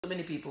so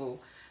many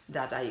people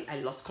that I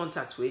lost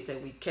contact with,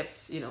 and we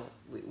kept,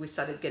 we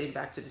started getting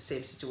back to the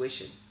same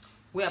situation.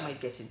 Where am I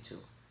getting to?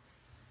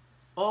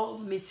 All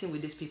meeting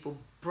with these people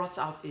brought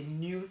out a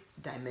new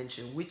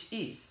dimension, which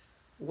is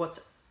what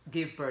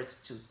gave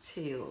birth to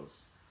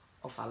Tales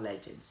of Our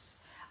Legends.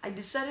 I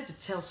decided to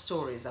tell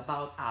stories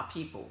about our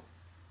people,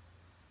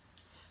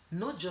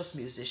 not just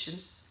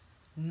musicians,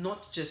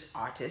 not just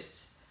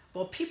artists,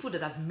 but people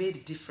that have made a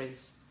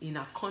difference in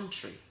our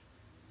country.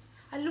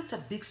 I looked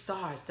at big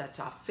stars that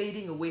are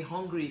fading away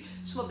hungry,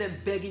 some of them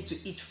begging to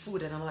eat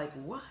food, and I'm like,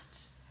 what?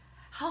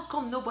 How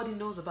come nobody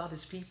knows about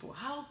these people?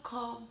 How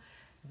come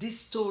this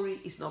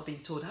story is not being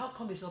told? How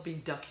come it's not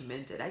being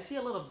documented? I see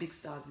a lot of big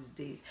stars these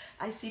days.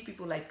 I see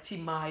people like T.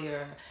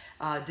 Meyer,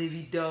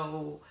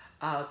 Davido,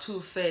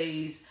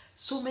 Two-Face,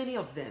 so many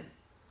of them.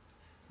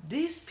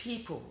 These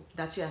people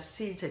that you are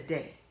seeing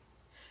today,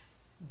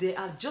 they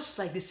are just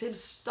like the same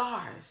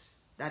stars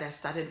that I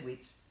started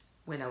with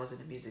when I was in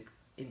the music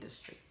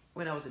industry,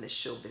 when I was in the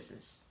show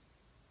business.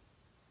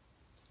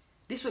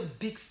 These were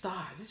big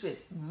stars. These were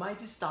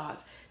mighty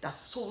stars that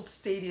sold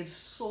stadiums,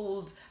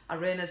 sold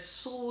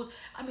arenas,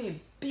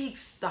 big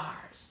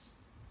stars.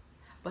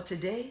 But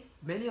today,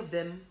 many of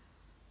them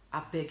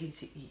are begging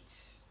to eat.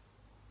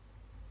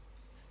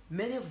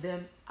 Many of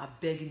them are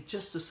begging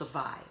just to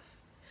survive,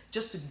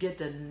 just to get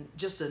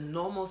the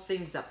normal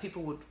things that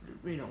people would,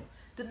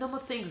 the normal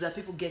things that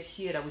people get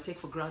here that we take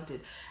for granted.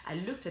 I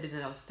looked at it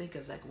and I was thinking, I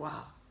was like,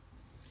 wow.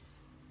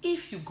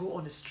 If you go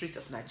on the street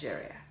of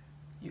Nigeria,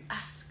 you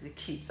ask the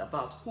kids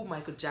about who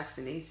Michael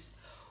Jackson is,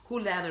 who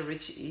Lionel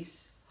Richie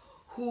is,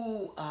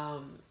 who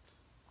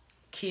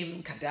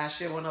Kim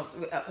Kardashian,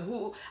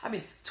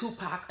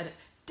 Tupac, and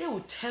they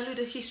will tell you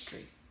the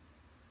history.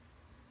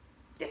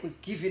 They will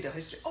give you the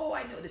history. Oh,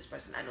 I know this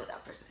person, I know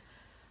that person.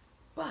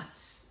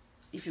 But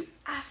if you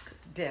ask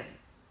them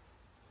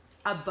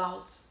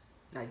about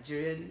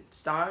Nigerian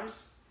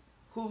stars,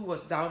 who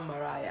was Down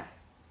Mariah,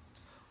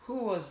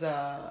 who was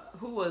so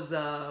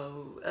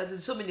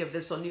many of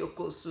them, Sonny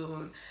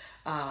Okosun,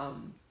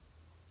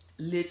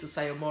 late to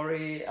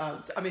Sayomori.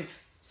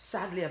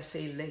 Sadly, I'm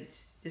saying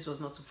late. This was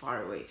not too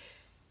far away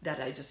that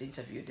I just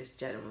interviewed this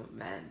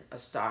gentleman, a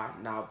star,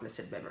 now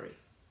blessed memory.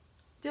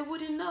 They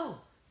wouldn't know.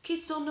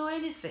 Kids don't know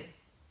anything.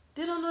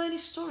 They don't know any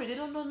story. They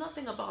don't know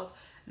nothing about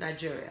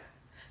Nigeria.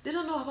 They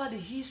don't know about the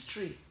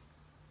history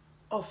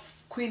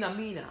of Queen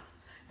Amina.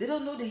 They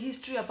don't know the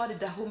history about the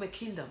Dahomey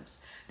kingdoms.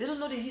 They don't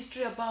know the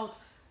history about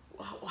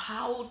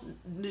how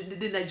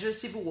the Nigerian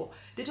Civil War.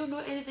 They don't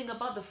know anything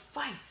about the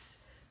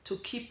fights to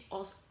keep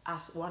us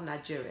as one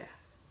Nigeria.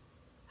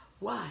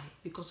 Why?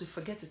 Because we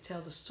forget to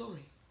tell the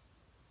story.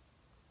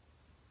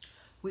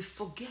 We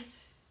forget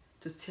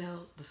to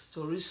tell the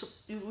story. So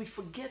we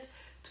forget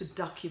to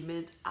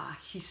document our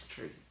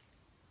history.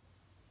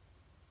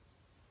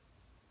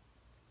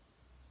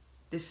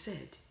 They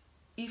said,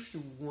 if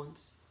you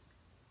want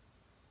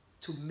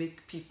to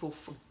make people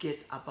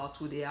forget about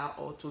who they are,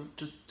 or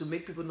to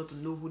make people not to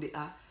know who they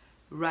are,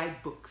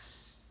 write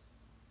books.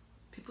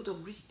 People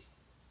don't read.